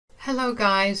Hello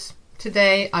guys,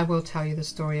 today I will tell you the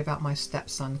story about my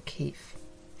stepson Keith.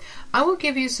 I will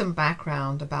give you some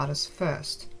background about us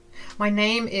first. My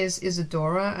name is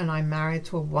Isadora and I'm married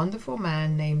to a wonderful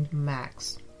man named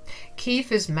Max.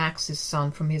 Keith is Max's son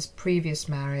from his previous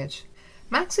marriage.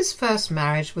 Max's first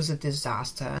marriage was a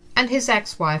disaster and his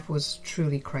ex-wife was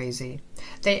truly crazy.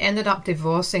 They ended up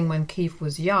divorcing when Keith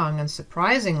was young and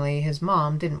surprisingly his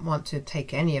mom didn't want to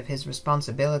take any of his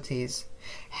responsibilities.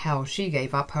 Hell, she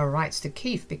gave up her rights to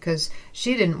Keith because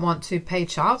she didn't want to pay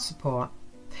child support.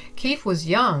 Keith was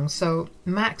young, so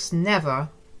Max never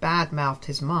badmouthed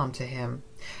his mom to him.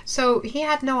 So he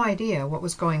had no idea what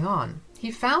was going on. He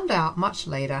found out much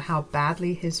later how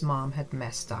badly his mom had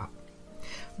messed up.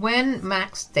 When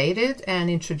Max dated and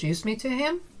introduced me to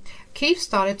him, Keith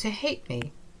started to hate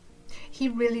me. He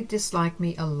really disliked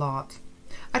me a lot.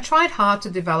 I tried hard to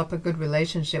develop a good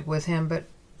relationship with him, but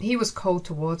he was cold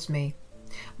towards me.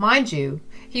 Mind you,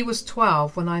 he was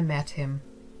 12 when I met him.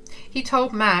 He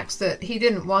told Max that he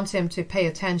didn't want him to pay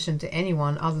attention to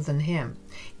anyone other than him.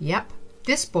 Yep,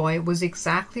 this boy was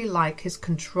exactly like his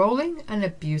controlling and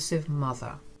abusive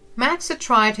mother. Max had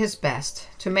tried his best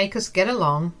to make us get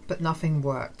along, but nothing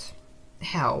worked.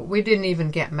 Hell, we didn't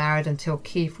even get married until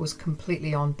Keith was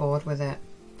completely on board with it.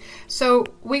 So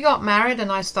we got married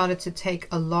and I started to take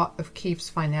a lot of Keith's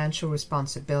financial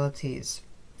responsibilities.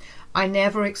 I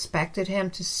never expected him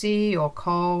to see or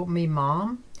call me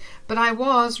mom, but I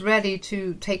was ready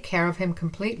to take care of him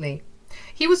completely.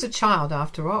 He was a child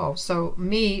after all, so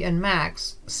me and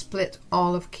Max split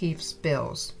all of Keith's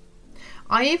bills.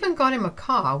 I even got him a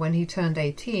car when he turned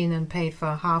 18 and paid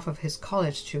for half of his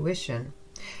college tuition.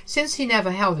 Since he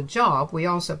never held a job, we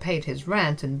also paid his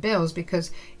rent and bills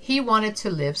because he wanted to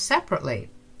live separately.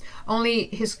 Only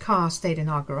his car stayed in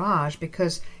our garage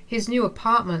because his new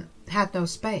apartment had no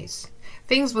space.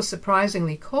 Things were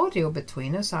surprisingly cordial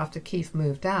between us after Keith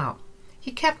moved out.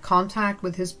 He kept contact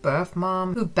with his birth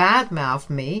mom, who badmouthed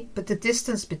me, but the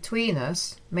distance between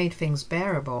us made things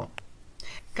bearable.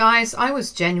 Guys, I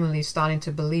was genuinely starting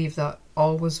to believe that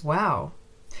all was well.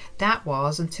 That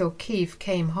was until Keith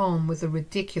came home with a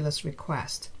ridiculous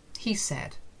request. He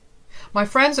said, "My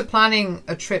friends are planning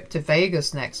a trip to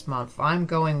Vegas next month. I'm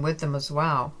going with them as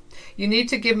well. You need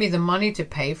to give me the money to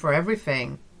pay for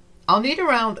everything. I'll need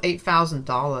around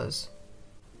 $8,000.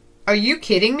 Are you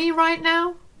kidding me right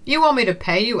now? You want me to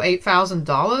pay you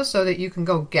 $8,000 so that you can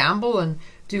go gamble and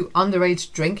do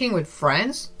underage drinking with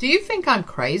friends? Do you think I'm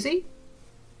crazy?"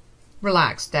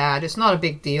 Relax, Dad. It's not a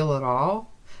big deal at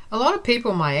all. A lot of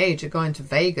people my age are going to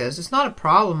Vegas. It's not a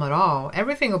problem at all.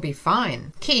 Everything will be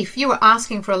fine. Keith, you are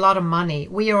asking for a lot of money.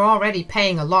 We are already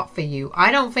paying a lot for you.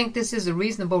 I don't think this is a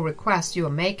reasonable request you are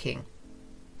making.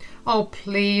 Oh,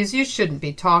 please, you shouldn't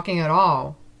be talking at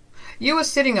all. You are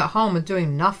sitting at home and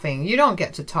doing nothing. You don't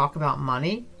get to talk about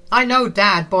money. I know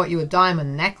Dad bought you a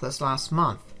diamond necklace last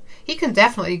month. He can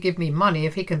definitely give me money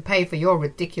if he can pay for your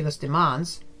ridiculous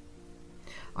demands.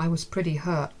 I was pretty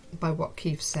hurt by what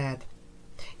Keith said.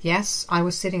 Yes, I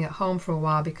was sitting at home for a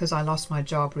while because I lost my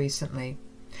job recently.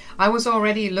 I was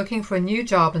already looking for a new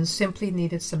job and simply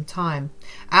needed some time.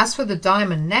 As for the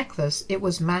diamond necklace, it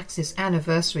was Max's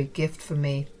anniversary gift for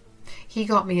me. He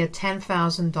got me a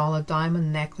 $10,000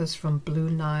 diamond necklace from Blue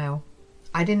Nile.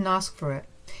 I didn't ask for it.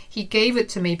 He gave it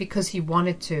to me because he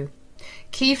wanted to.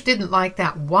 Keith didn't like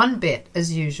that one bit,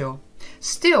 as usual.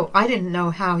 Still, I didn't know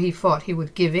how he thought he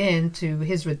would give in to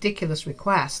his ridiculous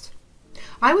request.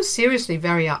 I was seriously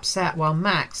very upset while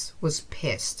Max was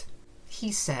pissed.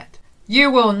 He said,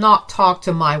 "You will not talk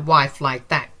to my wife like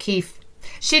that, Keith.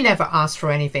 She never asked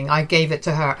for anything. I gave it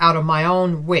to her out of my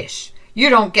own wish. You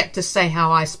don't get to say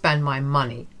how I spend my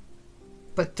money."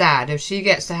 "But Dad, if she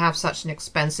gets to have such an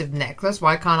expensive necklace,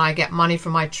 why can't I get money for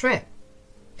my trip?"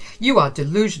 "You are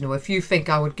delusional if you think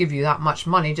I would give you that much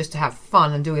money just to have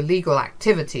fun and do illegal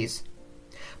activities."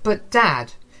 "But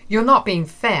Dad, you're not being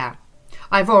fair.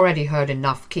 I've already heard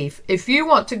enough, Keith. If you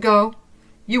want to go,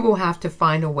 you will have to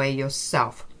find a way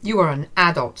yourself. You are an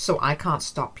adult, so I can't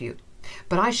stop you.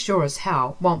 But I sure as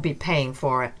hell won't be paying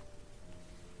for it."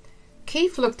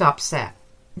 Keith looked upset,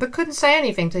 but couldn't say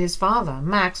anything to his father.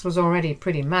 Max was already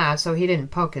pretty mad, so he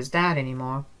didn't poke his dad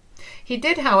anymore. He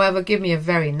did, however, give me a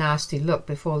very nasty look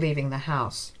before leaving the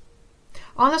house.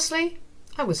 Honestly,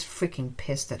 I was freaking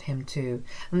pissed at him too,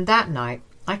 and that night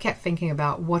I kept thinking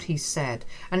about what he said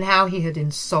and how he had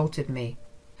insulted me.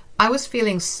 I was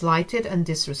feeling slighted and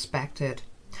disrespected.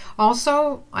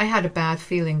 Also, I had a bad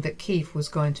feeling that Keith was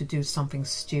going to do something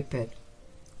stupid.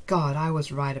 God, I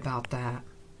was right about that.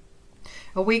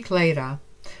 A week later,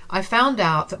 I found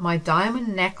out that my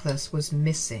diamond necklace was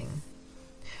missing.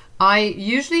 I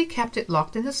usually kept it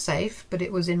locked in the safe, but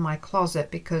it was in my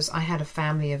closet because I had a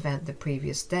family event the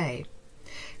previous day.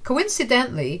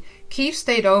 Coincidentally, Keith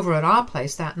stayed over at our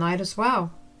place that night as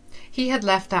well. He had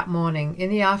left that morning in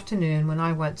the afternoon when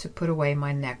I went to put away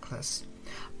my necklace.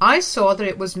 I saw that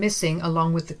it was missing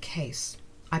along with the case.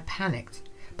 I panicked,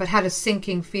 but had a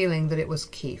sinking feeling that it was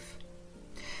Keith.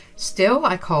 Still,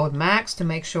 I called Max to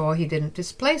make sure he didn't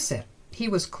displace it. He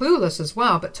was clueless as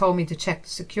well, but told me to check the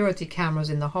security cameras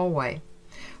in the hallway.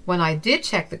 When I did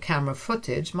check the camera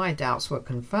footage, my doubts were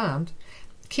confirmed.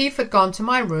 Keith had gone to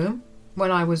my room when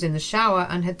I was in the shower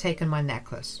and had taken my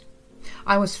necklace.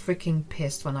 I was freaking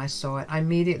pissed when I saw it. I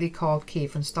immediately called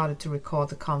Keith and started to record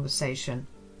the conversation.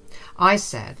 I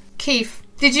said, "Keith,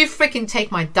 did you freaking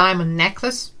take my diamond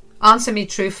necklace? Answer me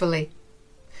truthfully."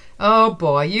 "Oh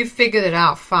boy, you figured it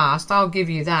out fast, I'll give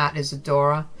you that,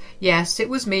 Isadora. Yes, it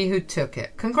was me who took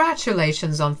it.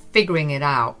 Congratulations on figuring it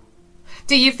out."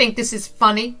 "Do you think this is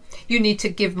funny? You need to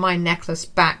give my necklace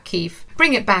back, Keith.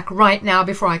 Bring it back right now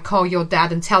before I call your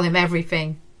dad and tell him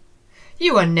everything."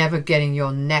 "You are never getting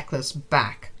your necklace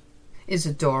back,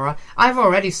 Isadora. I've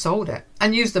already sold it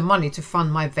and used the money to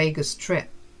fund my Vegas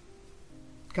trip."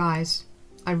 Guys,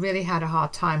 I really had a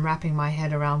hard time wrapping my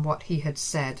head around what he had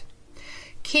said.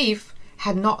 Keith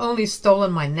had not only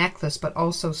stolen my necklace but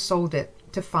also sold it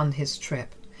to fund his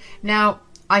trip. Now,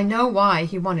 I know why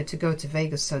he wanted to go to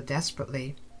Vegas so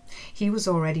desperately. He was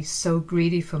already so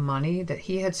greedy for money that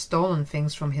he had stolen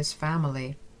things from his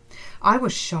family. I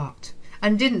was shocked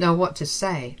and didn't know what to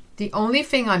say. The only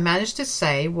thing I managed to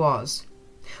say was,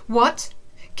 "What?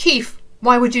 Keith,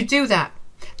 why would you do that?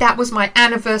 That was my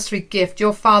anniversary gift.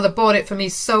 Your father bought it for me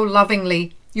so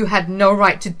lovingly. You had no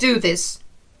right to do this."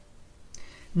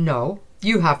 "No,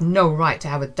 you have no right to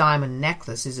have a diamond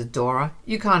necklace, Isadora.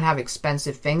 You can't have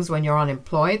expensive things when you're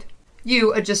unemployed.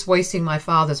 You are just wasting my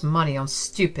father's money on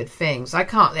stupid things. I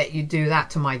can't let you do that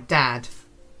to my dad."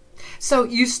 "So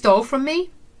you stole from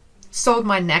me? Sold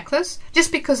my necklace?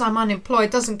 Just because I'm unemployed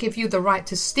doesn't give you the right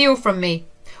to steal from me.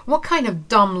 What kind of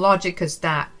dumb logic is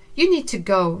that? You need to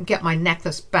go and get my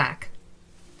necklace back."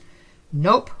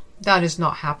 "Nope, that is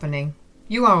not happening.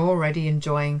 You are already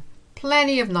enjoying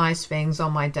plenty of nice things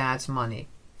on my dad's money.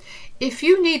 If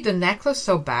you need the necklace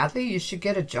so badly, you should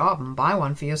get a job and buy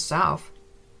one for yourself."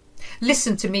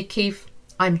 "Listen to me, Keith.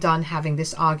 I'm done having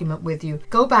this argument with you.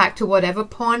 Go back to whatever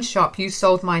pawn shop you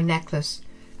sold my necklace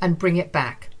and bring it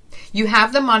back. You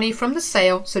have the money from the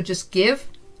sale, so just give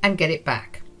and get it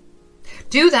back.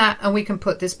 Do that and we can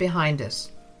put this behind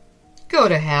us." "Go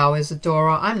to hell,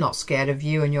 Isadora. I'm not scared of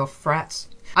you and your threats.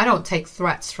 I don't take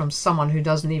threats from someone who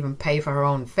doesn't even pay for her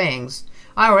own things.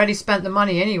 I already spent the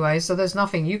money anyway, so there's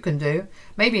nothing you can do.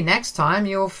 Maybe next time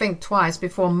you'll think twice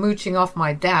before mooching off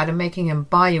my dad and making him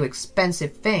buy you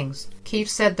expensive things." Keith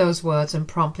said those words and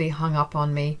promptly hung up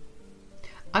on me.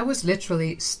 I was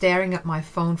literally staring at my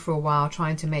phone for a while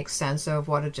trying to make sense of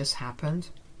what had just happened.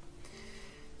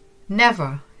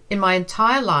 Never in my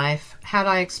entire life had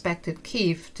I expected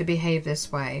Keith to behave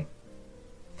this way.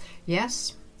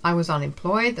 Yes, I was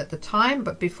unemployed at the time,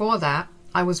 but before that,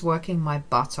 I was working my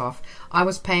butt off. I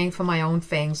was paying for my own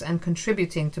things and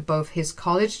contributing to both his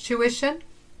college tuition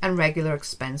and regular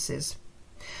expenses.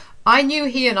 I knew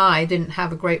he and I didn't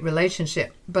have a great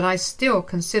relationship, but I still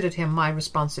considered him my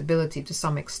responsibility to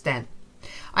some extent.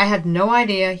 I had no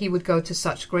idea he would go to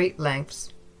such great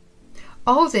lengths.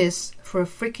 All this for a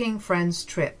freaking friend's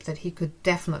trip that he could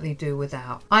definitely do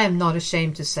without. I am not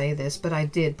ashamed to say this, but I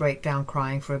did break down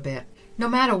crying for a bit. No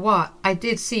matter what, I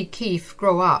did see Keith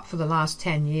grow up for the last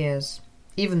 10 years.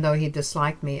 Even though he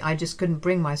disliked me, I just couldn't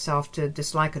bring myself to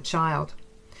dislike a child.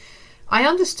 I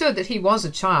understood that he was a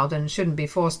child and shouldn't be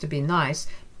forced to be nice,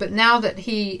 but now that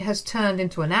he has turned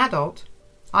into an adult,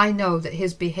 I know that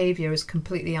his behavior is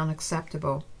completely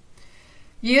unacceptable.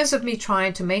 Years of me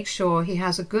trying to make sure he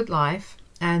has a good life,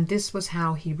 and this was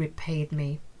how he repaid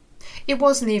me. It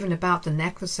wasn't even about the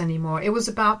necklace anymore. It was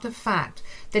about the fact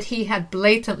that he had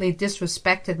blatantly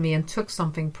disrespected me and took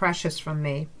something precious from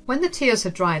me. When the tears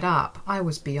had dried up, I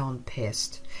was beyond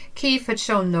pissed. Keith had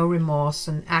shown no remorse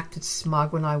and acted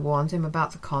smug when I warned him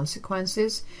about the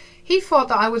consequences. He thought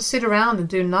that I would sit around and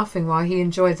do nothing while he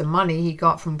enjoyed the money he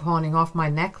got from pawning off my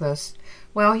necklace.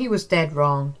 Well, he was dead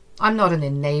wrong. I'm not an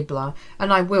enabler,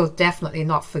 and I will definitely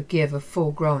not forgive a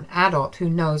full-grown adult who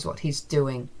knows what he's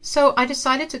doing. So I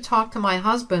decided to talk to my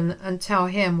husband and tell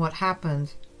him what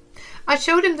happened. I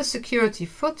showed him the security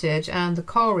footage and the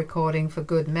call recording for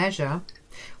good measure.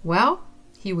 Well,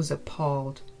 he was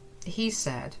appalled. He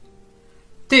said,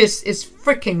 "This is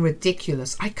freaking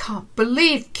ridiculous. I can't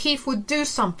believe Keith would do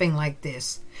something like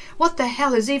this. What the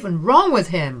hell is even wrong with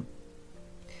him?"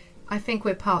 I think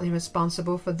we're partly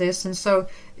responsible for this, and so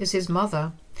is his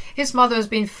mother. His mother has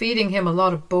been feeding him a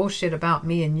lot of bullshit about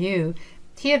me and you.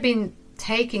 He had been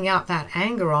taking out that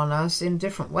anger on us in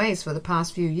different ways for the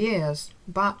past few years,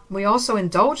 but we also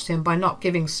indulged him by not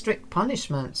giving strict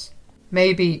punishments.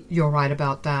 Maybe you're right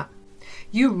about that.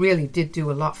 You really did do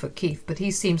a lot for Keith, but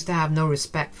he seems to have no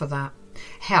respect for that.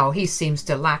 Hell, he seems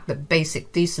to lack the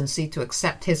basic decency to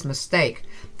accept his mistake.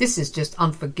 This is just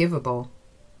unforgivable.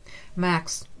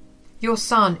 Max, your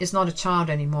son is not a child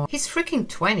anymore. He's freaking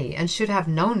 20 and should have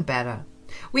known better.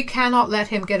 We cannot let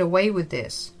him get away with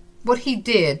this. What he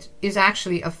did is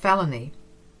actually a felony.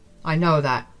 I know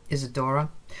that, Isadora.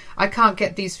 I can't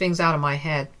get these things out of my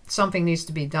head. Something needs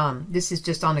to be done. This is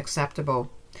just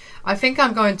unacceptable. I think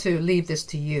I'm going to leave this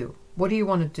to you. What do you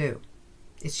want to do?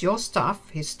 It's your stuff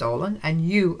he's stolen, and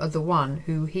you are the one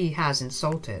who he has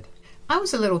insulted. I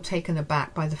was a little taken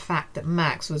aback by the fact that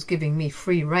Max was giving me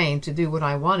free rein to do what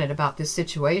I wanted about this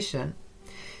situation.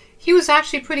 He was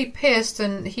actually pretty pissed,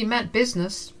 and he meant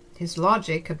business. His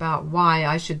logic about why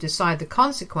I should decide the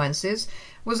consequences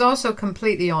was also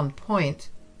completely on point.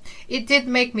 It did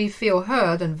make me feel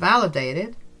heard and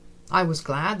validated. I was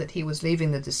glad that he was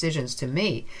leaving the decisions to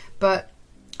me, but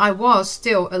I was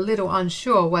still a little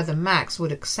unsure whether Max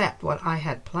would accept what I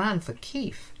had planned for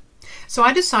Keith. So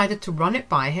I decided to run it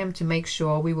by him to make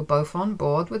sure we were both on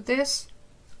board with this.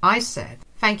 I said,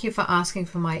 "Thank you for asking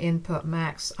for my input,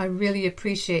 Max. I really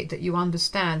appreciate that you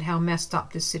understand how messed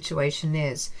up this situation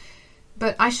is.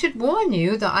 But I should warn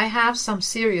you that I have some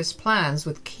serious plans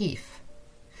with Keith."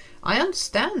 "I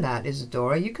understand that,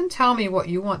 Isadora. You can tell me what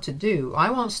you want to do. I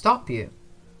won't stop you."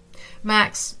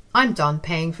 "Max, I'm done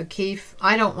paying for Keith.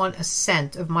 I don't want a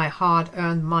cent of my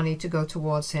hard-earned money to go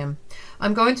towards him.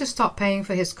 I'm going to stop paying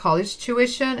for his college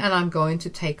tuition, and I'm going to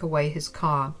take away his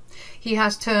car. He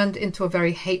has turned into a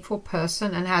very hateful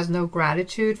person and has no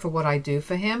gratitude for what I do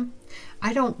for him.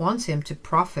 I don't want him to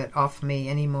profit off me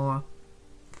anymore."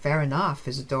 "Fair enough,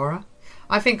 Isadora.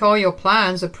 I think all your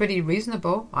plans are pretty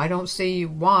reasonable. I don't see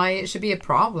why it should be a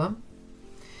problem."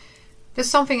 "There's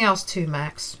something else too,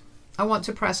 Max. I want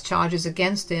to press charges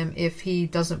against him if he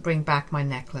doesn't bring back my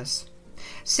necklace.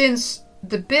 Since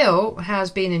the bill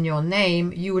has been in your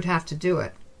name, you would have to do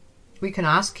it. We can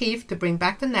ask Keith to bring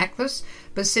back the necklace,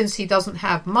 but since he doesn't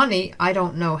have money, I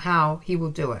don't know how he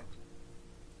will do it."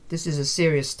 "This is a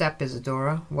serious step,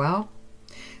 Isadora. Well,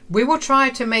 we will try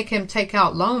to make him take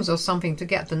out loans or something to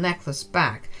get the necklace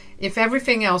back. If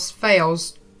everything else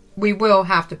fails, we will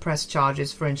have to press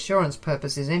charges for insurance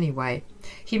purposes anyway.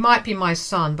 He might be my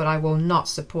son, but I will not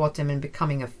support him in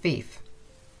becoming a thief."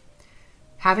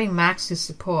 Having Max's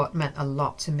support meant a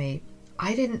lot to me.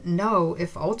 I didn't know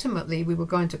if ultimately we were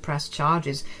going to press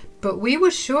charges, but we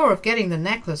were sure of getting the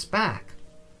necklace back.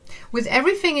 With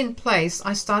everything in place,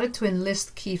 I started to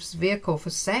enlist Keith's vehicle for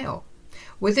sale.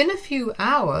 Within a few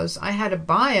hours, I had a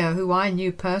buyer who I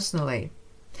knew personally.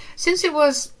 Since it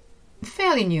was a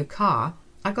fairly new car,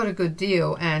 I got a good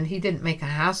deal, and he didn't make a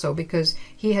hassle because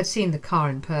he had seen the car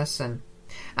in person.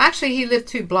 Actually, he lived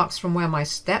 2 blocks from where my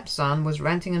stepson was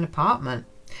renting an apartment.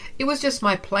 It was just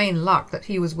my plain luck that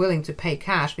he was willing to pay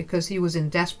cash because he was in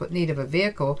desperate need of a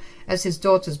vehicle as his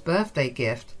daughter's birthday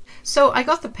gift. So I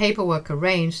got the paperwork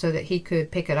arranged so that he could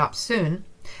pick it up soon.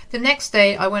 The next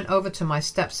day I went over to my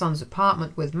stepson's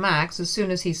apartment with Max. As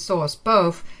soon as he saw us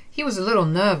both, he was a little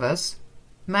nervous.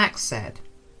 Max said,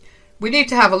 "We need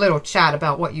to have a little chat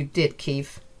about what you did,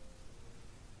 Keith."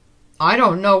 "I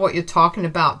don't know what you're talking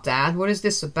about, Dad. What is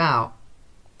this about?"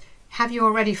 "Have you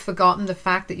already forgotten the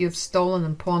fact that you've stolen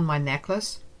and pawned my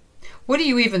necklace?" "What are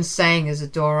you even saying,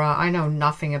 Isadora? I know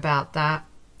nothing about that."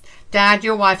 "Dad,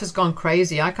 your wife has gone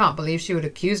crazy. I can't believe she would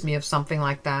accuse me of something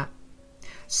like that."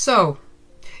 "So,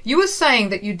 you were saying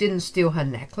that you didn't steal her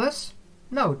necklace?"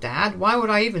 "No, Dad. Why would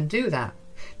I even do that?"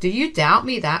 "Do you doubt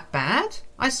me that bad?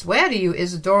 I swear to you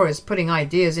Isadora is putting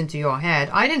ideas into your head.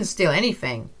 I didn't steal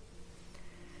anything."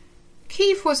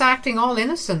 Keith was acting all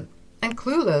innocent and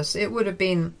clueless. It would have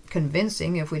been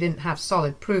convincing if we didn't have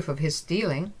solid proof of his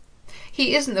stealing.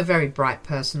 He isn't a very bright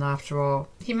person after all.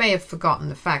 He may have forgotten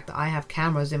the fact that I have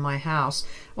cameras in my house,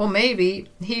 or maybe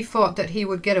he thought that he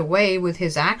would get away with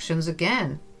his actions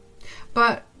again.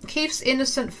 But Keith's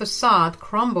innocent facade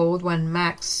crumbled when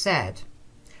Max said,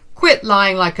 "Quit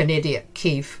lying like an idiot,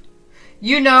 Keith.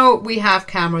 You know we have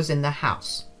cameras in the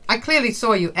house. I clearly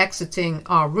saw you exiting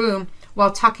our room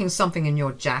while tucking something in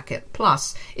your jacket.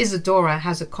 Plus, Isadora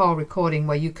has a call recording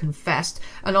where you confessed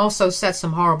and also said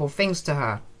some horrible things to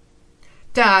her."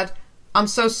 "Dad, I'm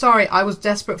so sorry. I was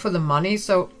desperate for the money,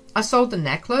 so I sold the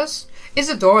necklace.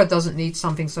 Isadora doesn't need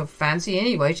something so fancy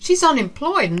anyway. She's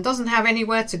unemployed and doesn't have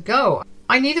anywhere to go.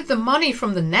 I needed the money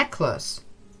from the necklace.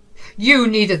 You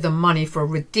needed the money for a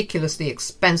ridiculously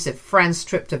expensive friend's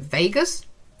trip to Vegas?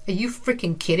 Are you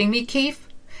freaking kidding me, Keith?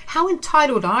 How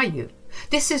entitled are you?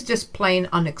 This is just plain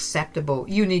unacceptable.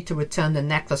 You need to return the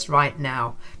necklace right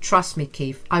now. Trust me,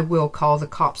 Keith, I will call the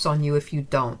cops on you if you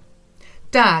don't.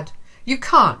 Dad, you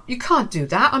can't do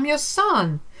that. I'm your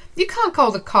son. You can't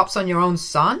call the cops on your own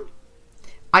son.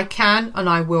 I can and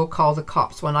I will call the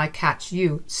cops when I catch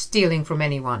you stealing from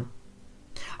anyone.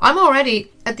 I'm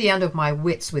already at the end of my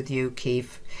wits with you,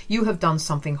 Keith. You have done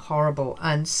something horrible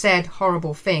and said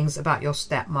horrible things about your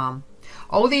stepmom.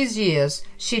 All these years,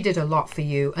 she did a lot for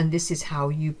you, and this is how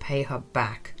you pay her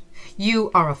back.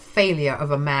 You are a failure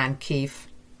of a man, Keith.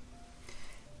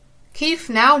 Keith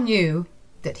now knew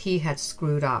that he had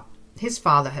screwed up. His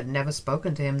father had never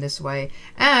spoken to him this way,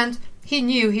 and he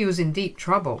knew he was in deep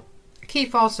trouble.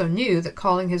 Keith also knew that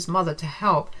calling his mother to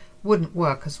help wouldn't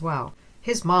work as well.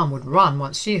 His mom would run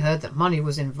once she heard that money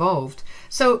was involved,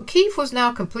 so Keith was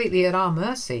now completely at our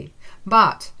mercy.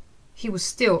 But he was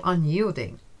still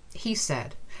unyielding. He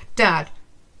said, Dad,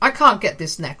 I can't get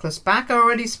this necklace back. I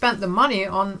already spent the money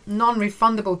on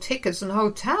non-refundable tickets and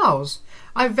hotels.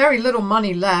 I have very little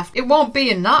money left. It won't be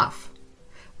enough.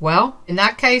 Well, in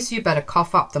that case, you better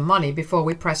cough up the money before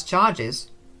we press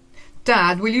charges.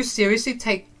 Dad, will you seriously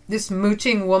take this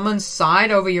mooching woman's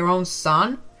side over your own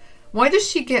son? Why does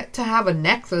she get to have a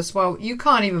necklace while you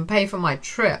can't even pay for my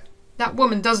trip? That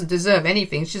woman doesn't deserve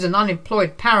anything. She's an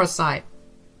unemployed parasite.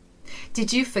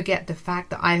 Did you forget the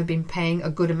fact that I have been paying a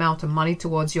good amount of money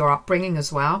towards your upbringing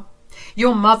as well?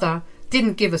 Your mother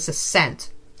didn't give us a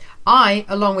cent. I,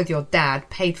 along with your dad,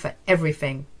 paid for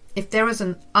everything. If there is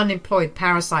an unemployed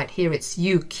parasite here, it's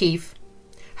you, Keith.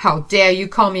 How dare you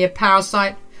call me a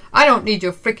parasite? I don't need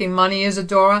your freaking money,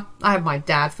 Isadora. I have my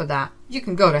dad for that. You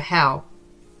can go to hell.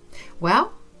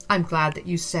 Well, I'm glad that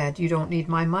you said you don't need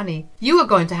my money. You are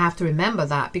going to have to remember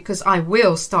that, because I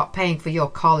will stop paying for your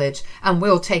college and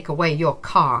will take away your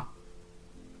car.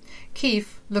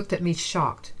 Keith looked at me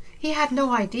shocked. He had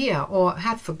no idea or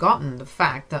had forgotten the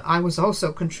fact that I was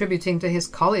also contributing to his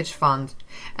college fund,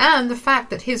 and the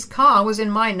fact that his car was in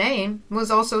my name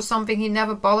was also something he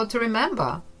never bothered to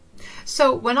remember.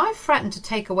 So when I threatened to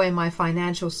take away my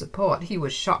financial support, he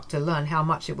was shocked to learn how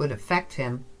much it would affect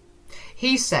him.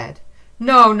 He said,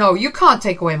 No, you can't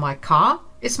take away my car.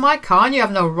 It's my car and you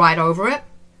have no right over it.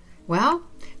 Well,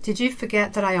 did you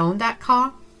forget that I own that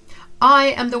car?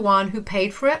 I am the one who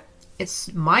paid for it.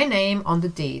 It's my name on the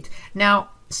deed.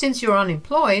 Now, since you're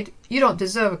unemployed, you don't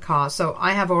deserve a car, so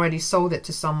I have already sold it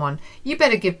to someone. You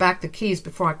better give back the keys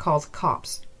before I call the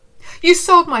cops. You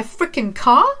sold my frickin'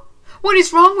 car? What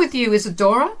is wrong with you,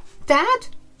 Isadora? Dad?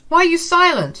 Why are you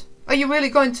silent? Are you really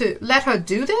going to let her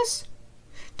do this?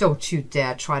 Don't you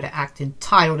dare try to act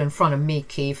entitled in front of me,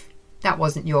 Keith. That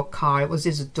wasn't your car, it was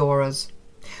Isadora's.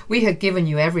 We had given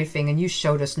you everything and you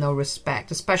showed us no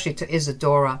respect, especially to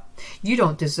Isadora. You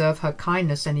don't deserve her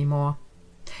kindness anymore.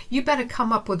 You better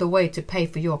come up with a way to pay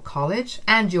for your college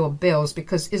and your bills,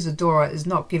 because Isadora is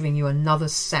not giving you another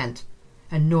cent,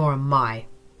 and nor am I.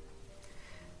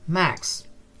 Max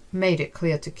made it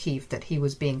clear to Keith that he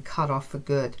was being cut off for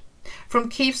good. From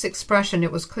Keith's expression,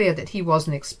 it was clear that he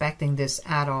wasn't expecting this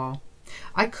at all.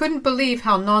 I couldn't believe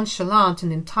how nonchalant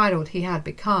and entitled he had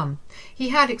become. He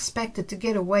had expected to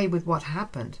get away with what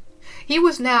happened. He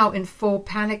was now in full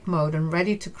panic mode and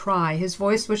ready to cry. His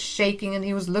voice was shaking and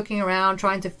he was looking around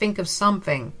trying to think of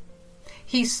something.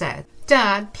 He said,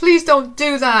 Dad, please don't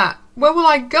do that. Where will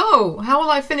I go? How will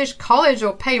I finish college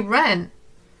or pay rent?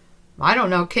 I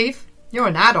don't know, Keith. You're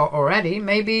an adult already.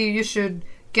 Maybe you should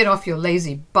get off your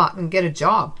lazy butt and get a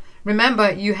job.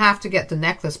 Remember, you have to get the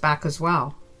necklace back as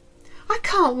well. I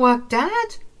can't work,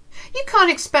 Dad. You can't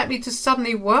expect me to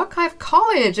suddenly work. I have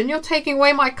college and you're taking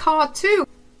away my car too.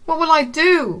 What will I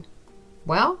do?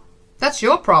 Well, that's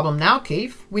your problem now,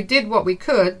 Keith. We did what we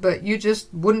could, but you just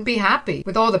wouldn't be happy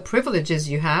with all the privileges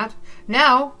you had.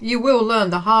 Now you will learn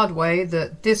the hard way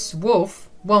that this wolf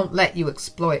won't let you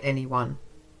exploit anyone.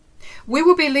 We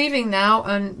will be leaving now,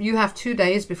 and you have 2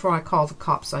 days before I call the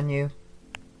cops on you.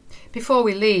 Before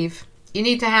we leave, you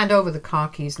need to hand over the car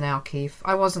keys now, Keith.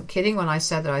 I wasn't kidding when I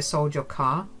said that I sold your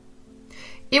car.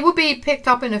 It will be picked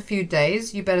up in a few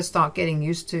days. You better start getting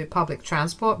used to public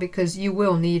transport because you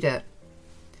will need it.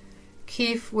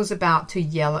 Keith was about to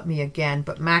yell at me again,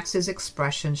 but Max's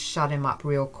expression shut him up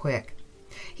real quick.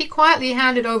 He quietly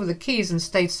handed over the keys and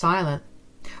stayed silent.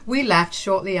 We left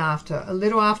shortly after. A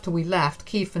little after we left,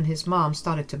 Keith and his mom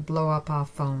started to blow up our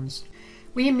phones.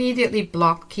 We immediately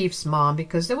blocked Keith's mom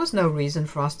because there was no reason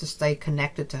for us to stay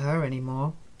connected to her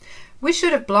anymore. We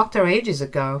should have blocked her ages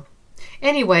ago.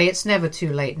 Anyway, it's never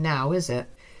too late now, is it?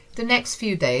 The next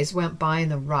few days went by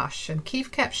in a rush, and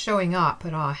Keith kept showing up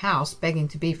at our house begging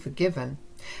to be forgiven.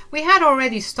 We had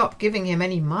already stopped giving him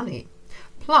any money.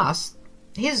 Plus,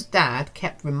 his dad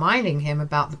kept reminding him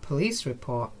about the police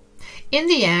report. In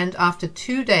the end, after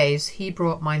 2 days, he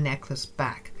brought my necklace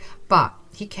back. But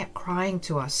he kept crying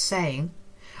to us, saying,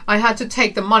 "I had to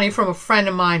take the money from a friend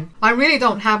of mine. I really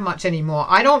don't have much anymore.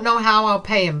 I don't know how I'll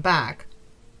pay him back."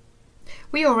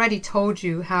 We already told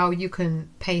you how you can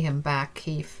pay him back,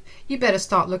 Keith. You better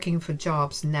start looking for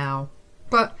jobs now.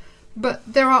 But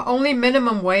there are only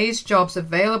minimum wage jobs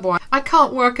available. I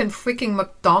can't work in freaking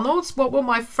McDonald's. What will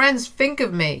my friends think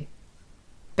of me?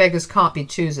 Beggars can't be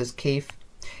choosers, Keith.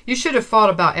 You should have thought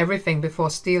about everything before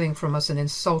stealing from us and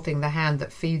insulting the hand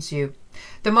that feeds you.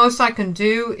 The most I can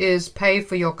do is pay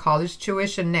for your college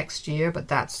tuition next year, but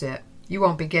that's it. You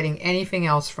won't be getting anything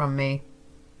else from me.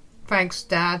 Thanks,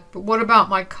 Dad, but what about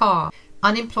my car?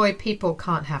 Unemployed people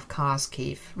can't have cars,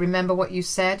 Keith. Remember what you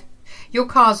said? Your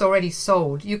car's already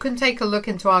sold. You can take a look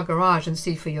into our garage and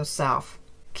see for yourself.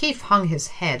 Keith hung his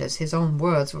head as his own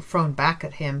words were thrown back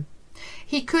at him.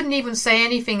 He couldn't even say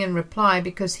anything in reply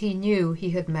because he knew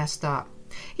he had messed up.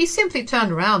 He simply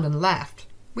turned around and left.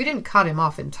 We didn't cut him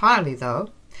off entirely, though.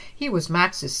 He was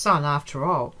Max's son, after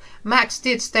all. Max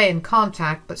did stay in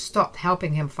contact, but stopped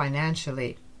helping him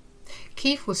financially.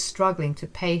 Keith was struggling to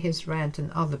pay his rent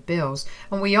and other bills,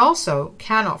 and we also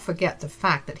cannot forget the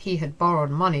fact that he had borrowed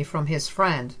money from his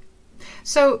friend.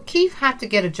 So Keith had to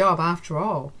get a job after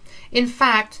all. In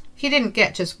fact, he didn't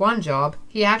get just one job,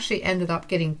 he actually ended up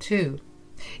getting 2.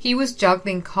 He was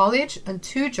juggling college and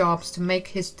 2 jobs to make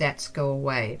his debts go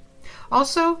away.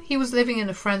 Also, he was living in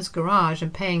a friend's garage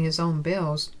and paying his own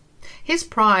bills. His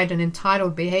pride and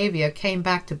entitled behavior came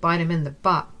back to bite him in the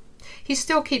butt. He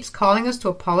still keeps calling us to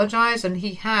apologize, and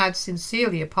he had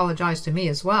sincerely apologized to me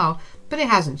as well, but it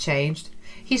hasn't changed.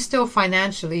 He's still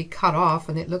financially cut off,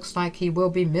 and it looks like he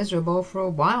will be miserable for a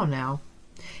while now.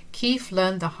 Keith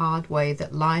learned the hard way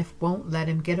that life won't let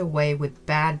him get away with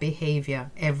bad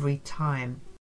behavior every time.